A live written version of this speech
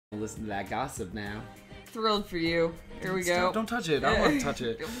Listen to that gossip now. Thrilled for you. Here we go. Don't touch it. I don't want to touch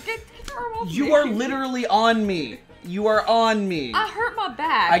it. Get your arm off You me. are literally on me. You are on me. I hurt my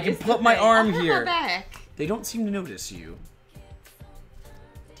back. I can put my arm here. My back. They don't seem to notice you.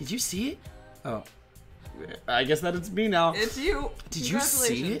 Did you see it? Oh. I guess that it's me now. It's you. Did you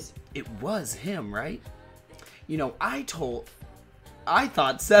see it? It was him, right? You know, I thought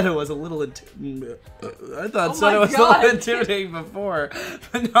Seto was a little intimidating before,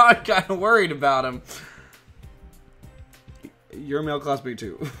 but now I'm kind of worried about him. You're a male classmate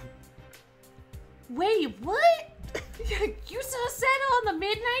too. Wait, what? You saw Seto on the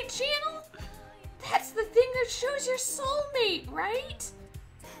Midnight Channel? That's the thing that shows your soulmate, right?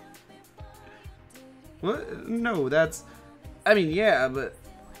 What? No, that's... I mean, yeah, but...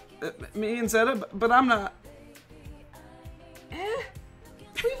 me and Seto, but I'm not...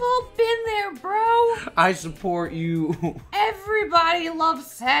 We've all been there, bro. I support you. Everybody loves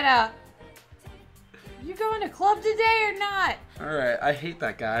Seta. You going to club today or not? Alright, I hate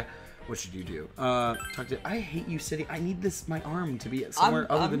that guy. What should you do? I hate you sitting. I need my arm to be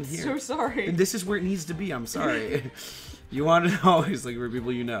somewhere other than here. I'm so sorry. And this is where it needs to be. I'm sorry. You want to always like for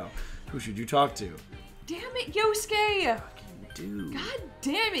people you know. Who should you talk to? Damn it, Yosuke. Dude. God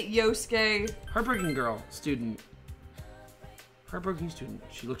damn it, Yosuke. Heartbreaking girl, student. Heartbroken student.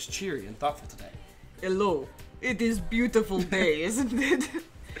 She looks cheery and thoughtful today. Hello. It is beautiful day, isn't it?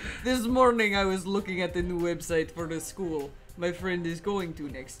 This morning I was looking at the new website for the school my friend is going to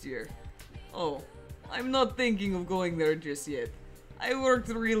next year. Oh, I'm not thinking of going there just yet. I worked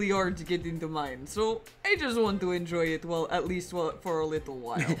really hard to get into mine, so I just want to enjoy it at least for a little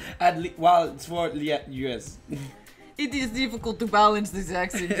while. While it's for US. It is difficult to balance this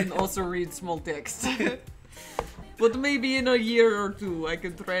accent and also read small text. But maybe in a year or two I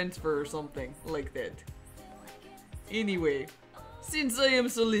can transfer or something like that. Anyway, since I am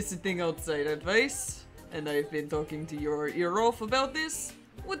soliciting outside advice, and I've been talking to your ear off about this,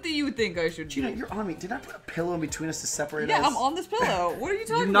 what do you think I should do? Gina, you're on me. Did I put a pillow in between us to separate us? Yeah, I'm on this pillow. What are you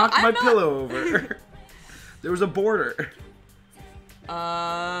talking You about? knocked my pillow over. There was a border.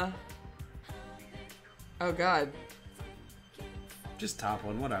 Oh god. Just top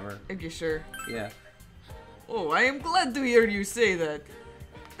one, whatever. Are you sure? Yeah. Oh, I am glad to hear you say that.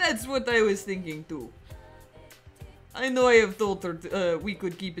 That's what I was thinking too. I know I have told her we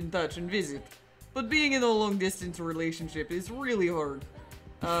could keep in touch and visit, but being in a long-distance relationship is really hard.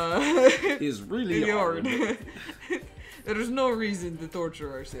 Is really hard. There's no reason to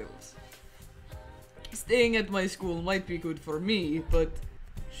torture ourselves. Staying at my school might be good for me, but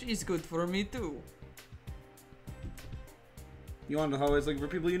she's good for me too. You want to always look for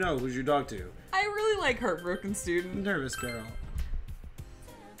people you know. Who's your dog to? I really like Heartbroken Student. Nervous girl.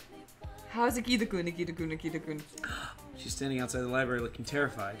 How's Akita-kun, Akita-kun, Akita-kun? She's standing outside the library looking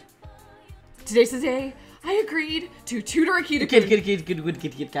terrified. Today's the day I agreed to tutor Akita-kun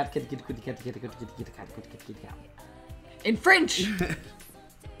in French.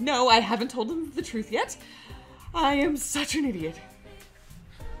 No, I haven't told him the truth yet. I am such an idiot.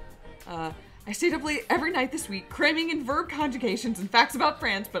 I stayed up late every night this week, cramming in verb conjugations and facts about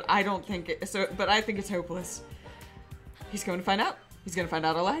France, but I think it's hopeless. He's going to find out. He's going to find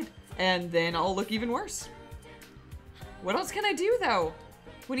out I lied, and then I'll look even worse. What else can I do, though?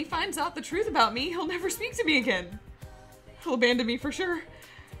 When he finds out the truth about me, he'll never speak to me again. He'll abandon me for sure.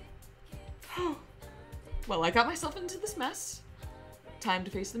 Well, I got myself into this mess. Time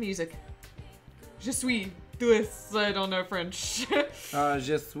to face the music. Je suis doué, I don't know French.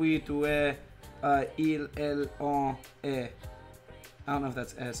 Je suis doué, il, elle, on, est. I don't know if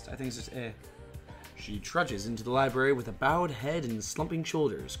that's est. I think it's just est. She trudges into the library with a bowed head and slumping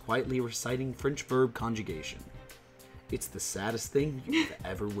shoulders, quietly reciting French verb conjugation. It's the saddest thing you've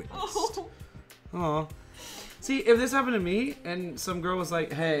ever witnessed. Aw. See, if this happened to me and some girl was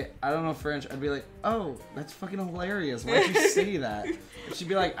like, hey, I don't know French, I'd be like, oh, that's fucking hilarious. Why'd you say that? And she'd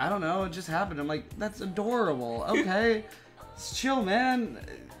be like, I don't know, it just happened. I'm like, that's adorable. Okay. It's chill, man.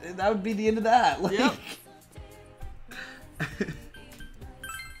 That would be the end of that. Like, Yep.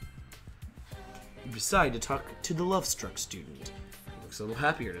 You decide to talk to the love-struck student. He looks a little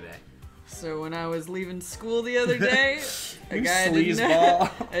happier today. So when I was leaving school the other day, a guy I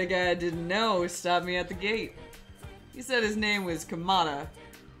didn't know stopped me at the gate. He said his name was Kamada,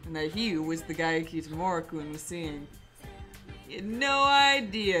 and that he was the guy Kitamura-kun was seeing. He had no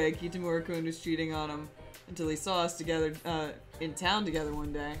idea Kitamura-kun was cheating on him until he saw us together in town together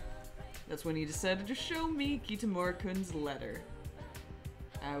one day. That's when he decided to show me Kitamura-kun's letter.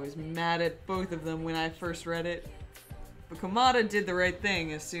 I was mad at both of them when I first read it. But Kamada did the right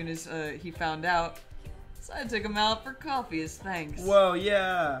thing as soon as he found out. So I took him out for coffee as thanks. Whoa,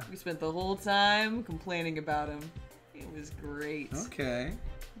 yeah. We spent the whole time complaining about him. It was great. Okay.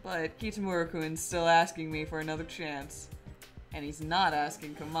 But Kitamura-kun's still asking me for another chance. And he's not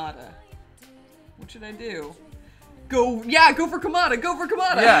asking Kamada. What should I do? Go for Kamada! Go for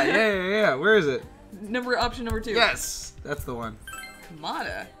Kamada! Yeah. Where is it? Option number 2. Yes, that's the one.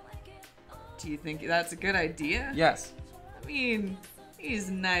 Kamada? Do you think that's a good idea? Yes. I mean, he's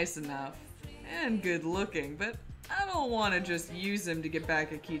nice enough. And good looking, but I don't want to just use him to get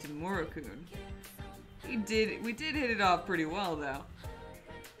back at Kitamura-kun. We did hit it off pretty well, though.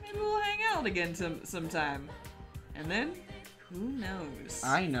 Maybe we'll hang out again sometime. And then, who knows?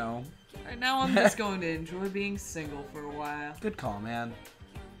 I know. Right now, I'm just going to enjoy being single for a while. Good call, man.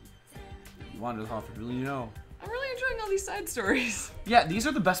 You wanted to offer, really know. I'm really enjoying all these side stories. Yeah, these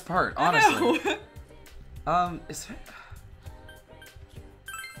are the best part, honestly. I know. Is there...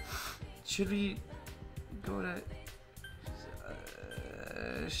 Should we go to...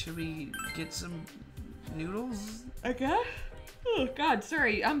 should we get some noodles? Okay. Oh, God,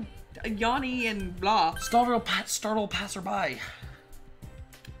 sorry. I'm Yanni and blah. Startle passerby.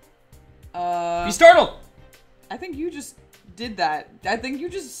 Be startled! I think you just did that. I think you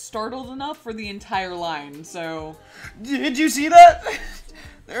just startled enough for the entire line, so... Did you see that?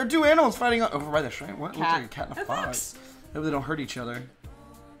 There are two animals fighting over by the shrine. What? Looks like a cat and a fox. Maybe they don't hurt each other.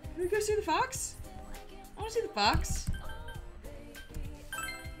 Can we go see the fox? I want to see the fox.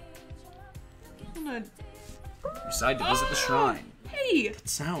 I'm gonna... Decide to visit the shrine. Hey! That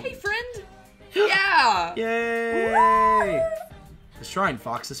sound. Hey, friend! Yeah! Yay! The shrine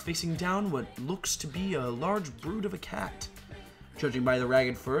fox is facing down what looks to be a large brood of a cat. Judging by the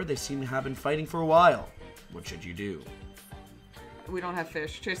ragged fur, they seem to have been fighting for a while. What should you do? We don't have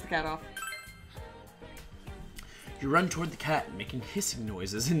fish. Chase the cat off. You run toward the cat, making hissing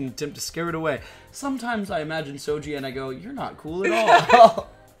noises in an attempt to scare it away. Sometimes I imagine Soji and I go, you're not cool at all.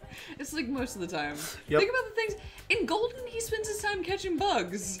 It's like most of the time. Yep. Think about the things. In Golden, he spends his time catching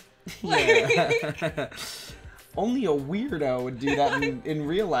bugs. Yeah. Only a weirdo would do that in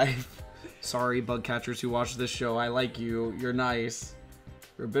real life. Sorry, bug catchers who watch this show. I like you. You're nice.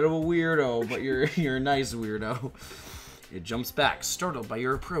 You're a bit of a weirdo, but you're a nice weirdo. It jumps back, startled by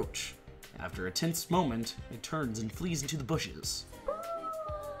your approach. After a tense moment, it turns and flees into the bushes.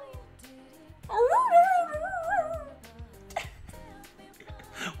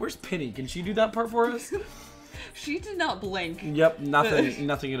 Where's Penny? Can she do that part for us? She did not blink. Yep,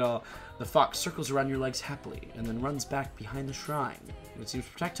 nothing at all. The fox circles around your legs happily and then runs back behind the shrine. It seems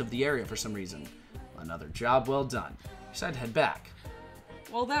protective of the area for some reason. Another job well done. You decide to head back.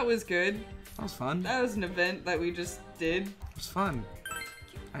 Well, that was good. That was fun. That was an event that we just did. It was fun.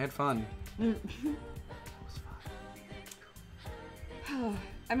 I had fun. It was fun.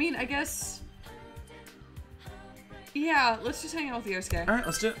 I mean, I guess... Yeah, let's just hang out with Yosuke. Alright,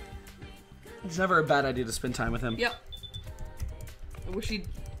 let's do it. It's never a bad idea to spend time with him. Yep. I wish he'd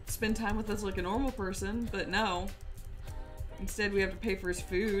spend time with us like a normal person, but no. Instead, we have to pay for his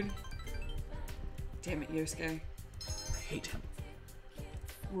food. Damn it, Yosuke. I hate him.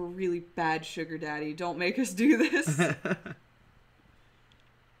 We're really bad sugar daddy. Don't make us do this.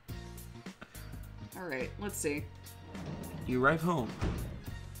 Alright, let's see. You arrive home.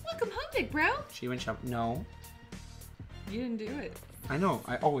 Welcome home, big bro. She went shop. No. You didn't do it. I know.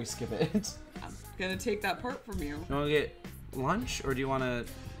 I always skip it. I'm gonna take that part from you. You want to get lunch or do you want to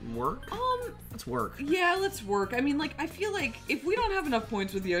work? Let's work. Yeah, let's work. I mean, like, I feel like if we don't have enough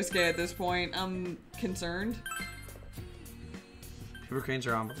points with Yosuke at this point, I'm concerned. Paper cranes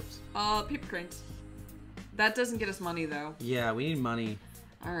or envelopes? Paper cranes. That doesn't get us money, though. Yeah, we need money.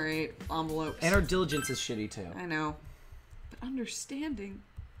 Alright, envelopes. And our diligence is shitty, too. I know. But understanding.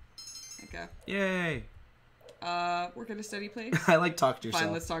 Okay. Yay. Work at a steady pace? I like talk to yourself.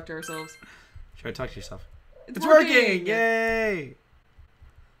 Fine, let's talk to ourselves. Try to talk to yourself. It's working! Yay!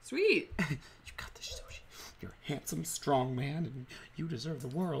 Sweet. You got this, Soji. You're a handsome, strong man, and you deserve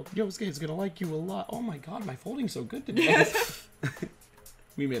the world. Yosuke's gonna like you a lot. Oh my god, my folding's so good today.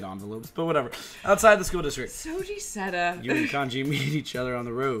 We made envelopes, but whatever. Outside the school district. Soji Seta. You and Kanji meet each other on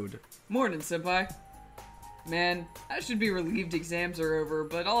the road. Morning, senpai. Man, I should be relieved exams are over,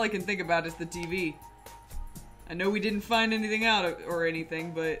 but all I can think about is the TV. I know we didn't find anything out or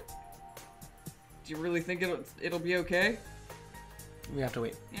anything, but do you really think it'll be okay? We have to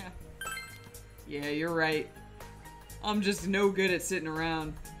wait. Yeah. Yeah, you're right. I'm just no good at sitting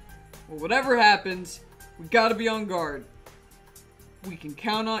around. Well, whatever happens, we gotta be on guard. You can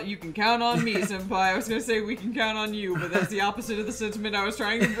count on me, senpai. I was gonna say we can count on you, but that's the opposite of the sentiment I was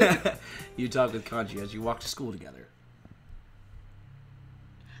trying to bring. You talk with Kanji as you walk to school together.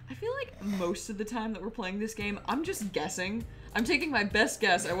 I feel like most of the time that we're playing this game, I'm just guessing. I'm taking my best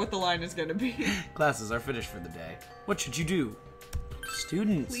guess at what the line is gonna be. Classes are finished for the day. What should you do?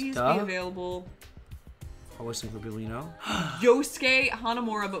 Students, Please duh. be available. Always some people you know. Yosuke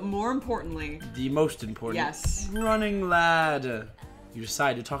Hanamura, but more importantly... The most important. Yes. Running lad. You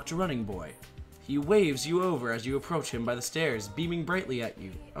decide to talk to Running Boy. He waves you over as you approach him by the stairs, beaming brightly at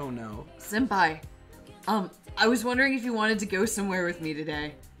you. Oh no. Senpai, I was wondering if you wanted to go somewhere with me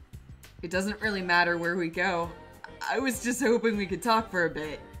today. It doesn't really matter where we go. I was just hoping we could talk for a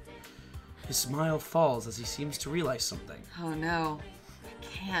bit. His smile falls as he seems to realize something. Oh no, I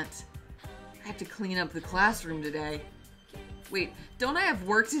can't. I have to clean up the classroom today. Wait, don't I have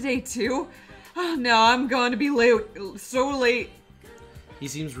work today too? Oh no, I'm going to be late, so late. He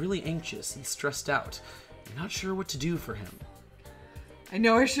seems really anxious and stressed out. You're not sure what to do for him. I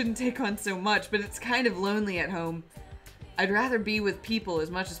know I shouldn't take on so much, but it's kind of lonely at home. I'd rather be with people as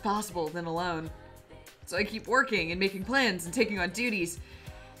much as possible than alone. So I keep working and making plans and taking on duties.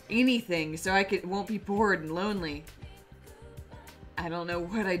 Anything so won't be bored and lonely. I don't know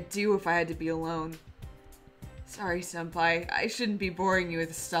what I'd do if I had to be alone. Sorry, Senpai. I shouldn't be boring you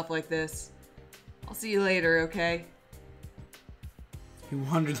with stuff like this. I'll see you later, okay? He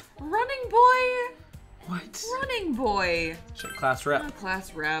wondered... Running Boy! What? Running Boy! Check class rep.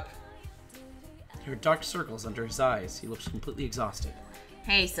 Class rep. There are dark circles under his eyes. He looks completely exhausted.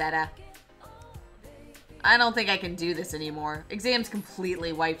 Hey, Seta. I don't think I can do this anymore. Exams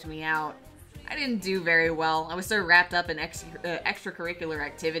completely wiped me out. I didn't do very well. I was so wrapped up in extracurricular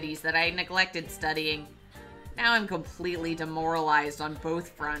activities that I neglected studying. Now I'm completely demoralized on both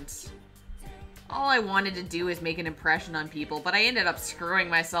fronts. All I wanted to do is make an impression on people, but I ended up screwing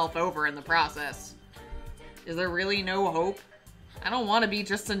myself over in the process. Is there really no hope? I don't want to be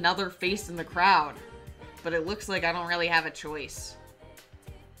just another face in the crowd, but it looks like I don't really have a choice.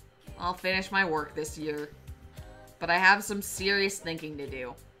 I'll finish my work this year, but I have some serious thinking to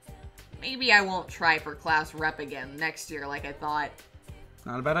do. Maybe I won't try for class rep again next year like I thought.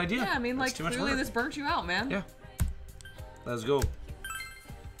 Not a bad idea. Yeah, I mean, That's like, clearly this burnt you out, man. Yeah. Let's go.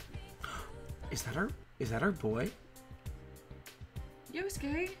 Is that our boy?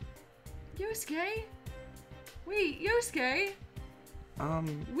 Yosuke? Yosuke? Wait, Yosuke?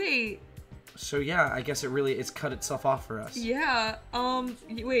 Wait. So yeah, I guess it's cut itself off for us. Yeah,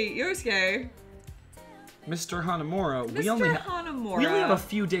 wait, Yosuke. Mr. Hanamura, we only have a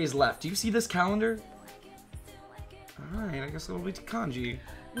few days left. Do you see this calendar? Alright, I guess it'll be to Kanji.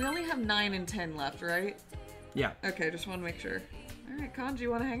 We only have 9 and 10 left, right? Yeah. Okay, just want to make sure. Alright, Kanji,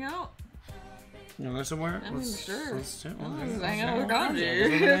 wanna hang out? You wanna go somewhere? I mean, sure. Let's hang out with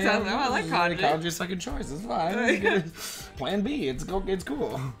Kanji. I like Kanji. Kanji's second choice, it's fine. Plan B, it's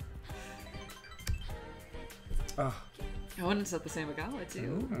cool. Oh, and it's at the same Agala,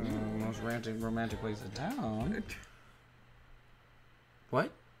 too. Ooh, most romantic place in town.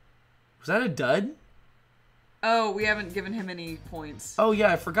 What? Was that a dud? Oh, we haven't given him any points. Oh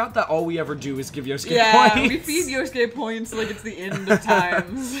yeah, I forgot that all we ever do is give Yosuke points. Yeah, we feed Yosuke points like it's the end of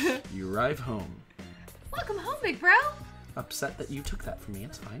times. You arrive home. Welcome home, big bro. Upset that you took that from me,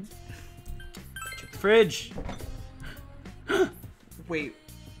 it's fine. Check the fridge. Wait.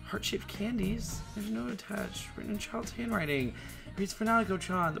 Heart-shaped candies. There's a note attached, written in child's handwriting. Reads for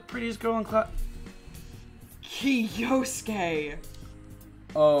Nanako-chan, the prettiest girl in class. Kiyosuke.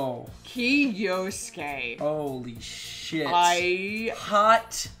 Oh. Kiyosuke. Holy shit.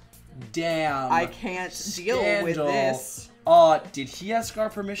 Hot damn. I can't deal with this. Did he ask our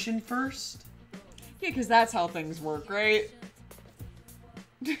permission first? Yeah, because that's how things work, right?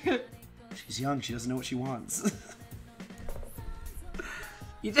 She's young, she doesn't know what she wants.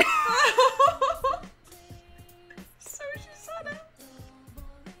 You did. Soji-sana.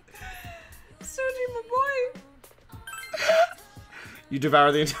 Soji, my boy. You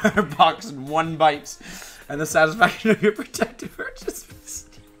devour the entire box in one bite, and the satisfaction of your protective urges.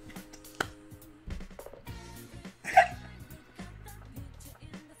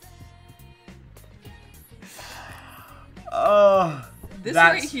 Oh, this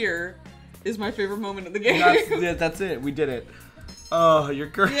right here is my favorite moment of the game. That's it. We did it. Oh, your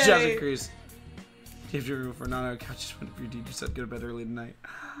courage has Yay. increased. You have to remove for Nana catches one of your deed. You said go to bed early tonight.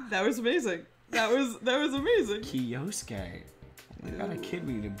 That was amazing. That was amazing. Kiyosuke. What kind of kid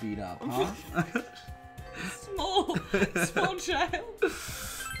we need to beat up, huh? Small child.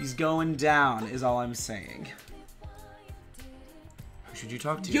 He's going down, is all I'm saying. Who should you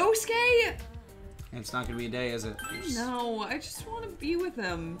talk to? Yosuke! It's not gonna be a day, is it? No, I just want to be with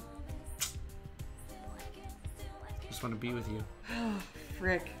him. Just want to be with you.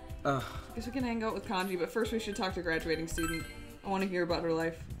 Frick. Ugh. Guess we can hang out with Kanji, but first we should talk to a graduating student. I want to hear about her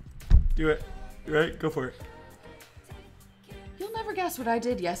life. Do it. You ready? Go for it. You'll never guess what I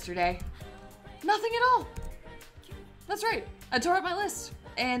did yesterday. Nothing at all. That's right. I tore up my list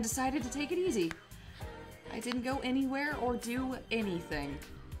and decided to take it easy. I didn't go anywhere or do anything.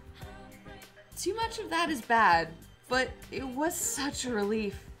 Too much of that is bad, but it was such a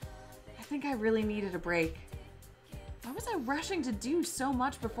relief. I think I really needed a break. Why was I rushing to do so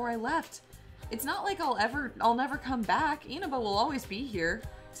much before I left? It's not like I'll never come back. Inaba will always be here,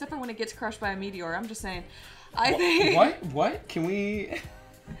 except for when it gets crushed by a meteor. I'm just saying. I think. What? Can we?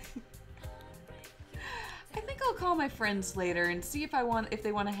 I think I'll call my friends later and see if they want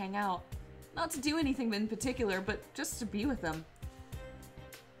to hang out. Not to do anything in particular, but just to be with them.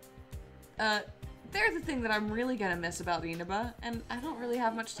 They're the thing that I'm really gonna miss about Inaba, and I don't really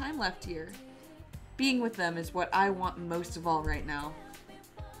have much time left here. Being with them is what I want most of all right now.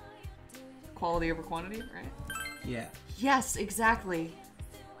 Quality over quantity, right? Yeah. Yes, exactly.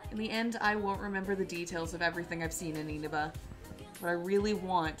 In the end, I won't remember the details of everything I've seen in Inaba. What I really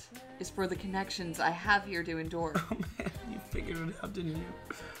want is for the connections I have here to endure. Oh man, you figured it out, didn't you?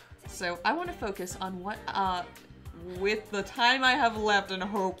 So I want to focus on what, with the time I have left and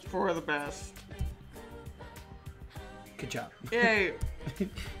hope for the best. Good job. Yay.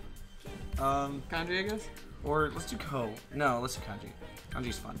 Kanji, I guess? Or let's do Ko. No, let's do Kanji.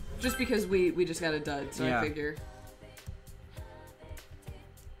 Kanji's fun. Just because we just got a dud, so yeah. I figure.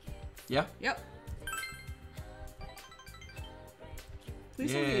 Yeah? Yep.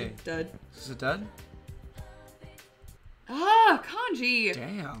 Please don't be a dud. Is this a dud? Ah, Kanji!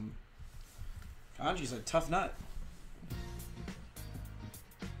 Damn. Kanji's a tough nut.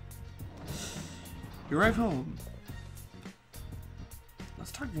 You arrive home.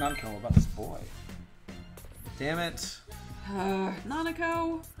 Let's talk to Nanako about this boy. Damn it. Nanako.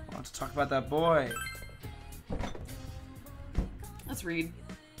 I want to talk about that boy. Let's read.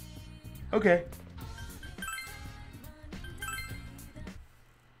 Okay.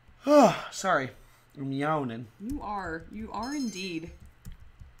 Sorry. I'm yawning. You are indeed.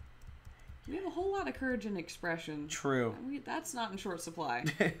 You have a whole lot of courage and expression. True. I mean, that's not in short supply.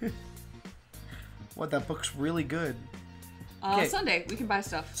 What, that book's really good. Sunday, we can buy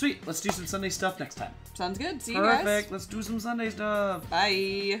stuff. Sweet, let's do some Sunday stuff next time. Sounds good. See you guys. Perfect, let's do some Sunday stuff.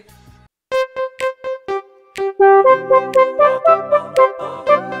 Bye.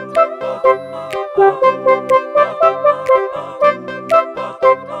 Bye.